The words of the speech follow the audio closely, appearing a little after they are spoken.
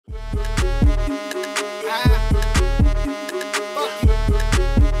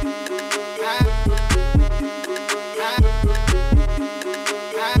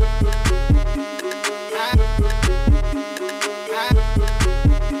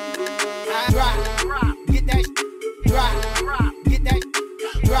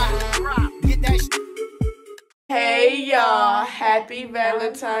y'all. Happy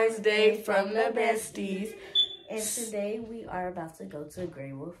Valentine's Day from the Besties. And today we are about to go to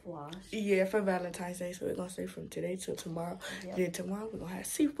Grey Wolf Wash. Yeah, for Valentine's Day. So we're going to stay from today till tomorrow. Yep. Then tomorrow we're going to have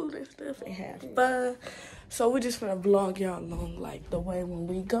seafood and stuff and have fun. So we're just going to vlog y'all along like the way when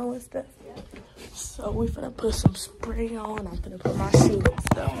we go and stuff. Yep. So we're going to put some spray on. I'm going to put my shoes and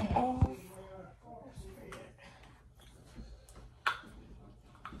stuff on.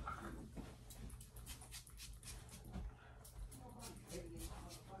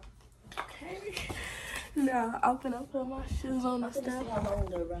 Now I'm gonna put my shoes on and stuff. How long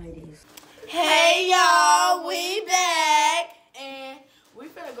the ride is. Hey y'all, we back and we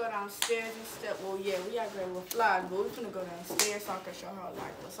finna go downstairs and stuff. Well, yeah, we got Grey Wolf Lodge, but we finna go downstairs so I can show her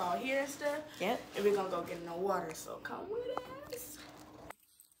like what's all here and stuff. Yep. And we're gonna go get in the water, so come with us.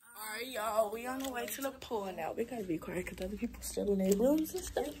 Alright, y'all, we on the way to the pool now. We gotta be quiet because other people still in their rooms and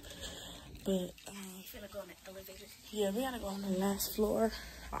stuff. But We finna go on the elevator. yeah, we gotta go on the last floor,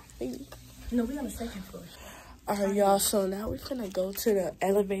 I think. No, we on the second floor. Alright, y'all, so now we're gonna go to the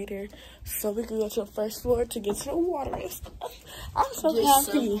elevator so we can go to the first floor to get to the water and stuff. I'm so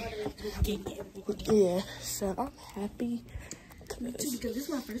happy. Yeah, so I'm happy. Because this is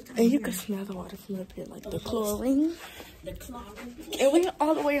my first time. And you can smell the water from up here, like the chlorine. The chlorine. And we're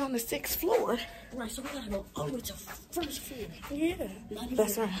all the way on the 6th floor. Right, so we gotta go all the way to the first floor. Yeah,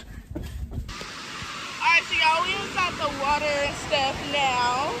 that's right. Alright, so y'all, we got the water and stuff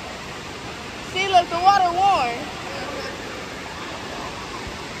now. See, look, the water warm.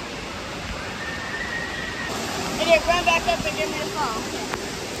 And then run back up and give me a phone.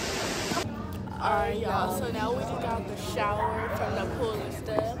 Alright, y'all, so now we just got the shower from the pool and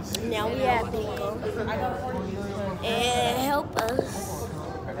stuff. Now we have bingo. And help us.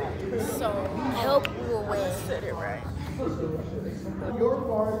 So, Help will win. set it right. On your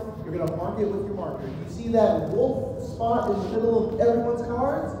card, you're going to mark it with your marker. You see that wolf spot in the middle of everyone's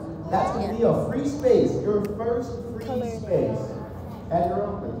cards? That's going to be a free space, your first free space. And your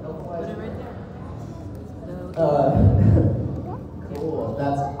own. Cool.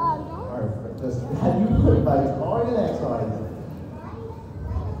 That's perfect. Have you put my card and X on it?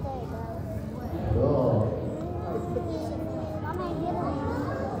 Cool.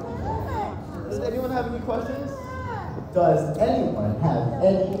 Does anyone have any questions? Does anyone have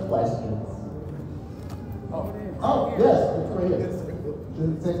any questions? Oh, yes, it's right here. Does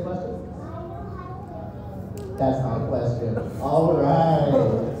it say question? That's not a question. All right.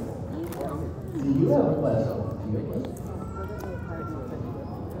 Do you have a question? Do you have a question?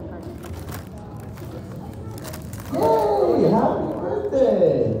 Yay! Happy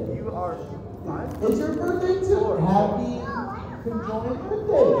birthday! You are 5? It's your birthday too. Happy conjoined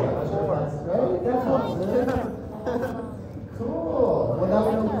birthday. That's great. That's awesome. Cool. Well, now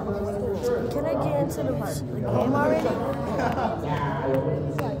we know who's going to win for sure. Can I get into the game already? I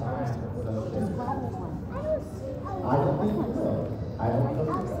don't think so. I don't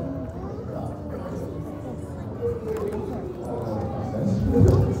think so.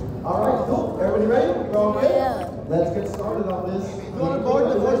 All right, cool. Everybody ready? We're all good? Yeah. Let's get started on this. You want to board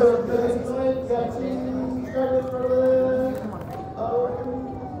the board? Got team started for the...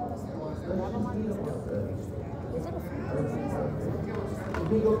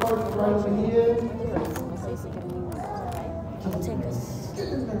 Bingo cards right over here.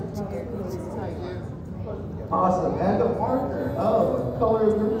 Awesome. And the marker. Oh, color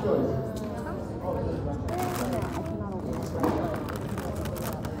of your choice.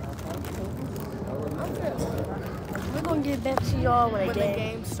 We're gonna get back to y'all when the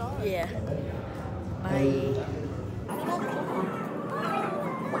game starts. Yeah. Bye.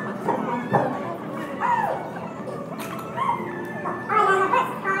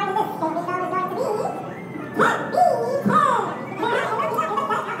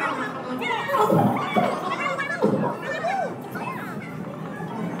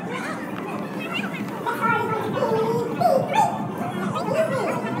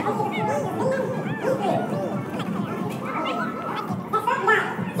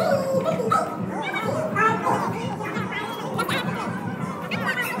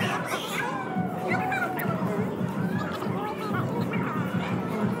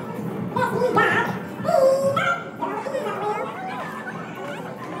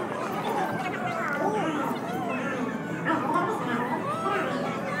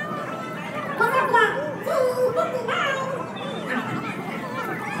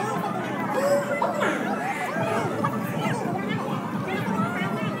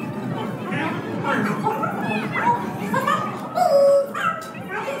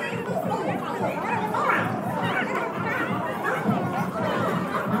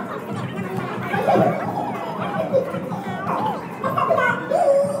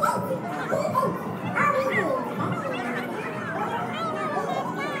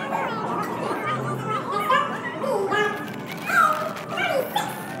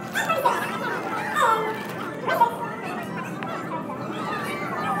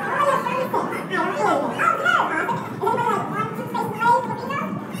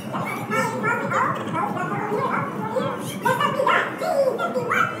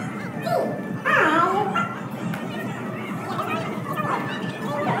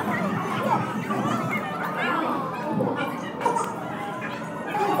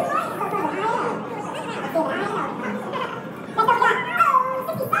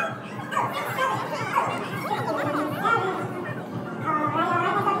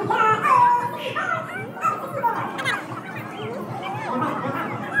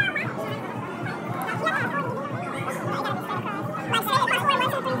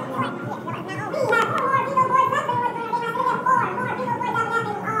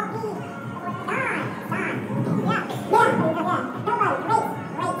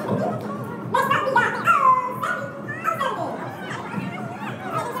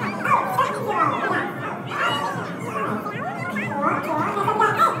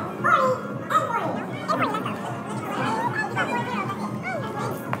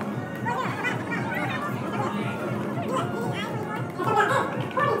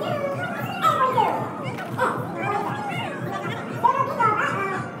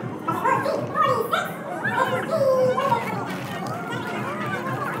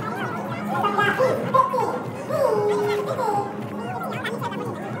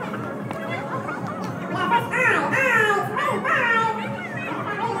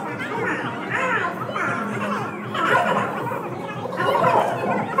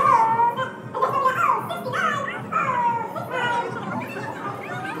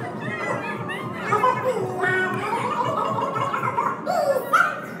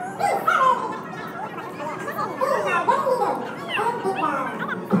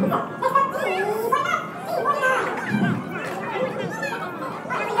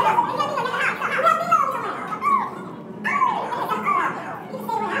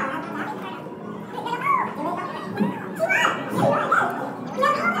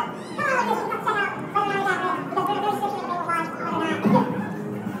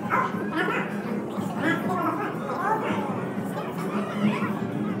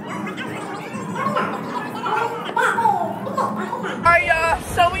 Alright, y'all.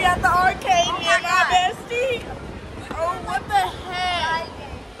 So we at the arcade, me and my bestie. Oh, what the heck?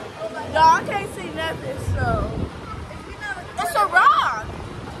 Y'all, I can't see nothing, so. It's a rock.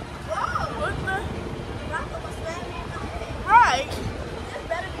 What the? Right. This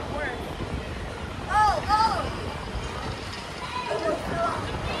better be worse.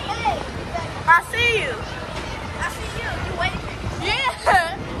 Hey. I see you. I see you. You waving.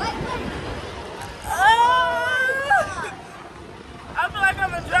 Yeah. Wait. I feel like I'm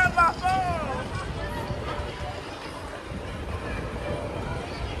gonna drop my phone.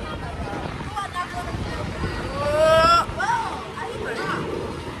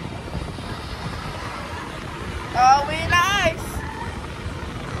 Oh, we nice.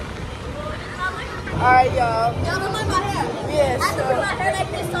 Alright, y'all. Y'all don't mind my hair. Yes. I have to put my hair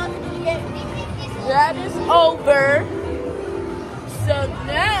like this on to get That is over. So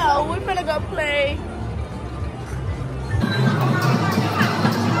now we're gonna go play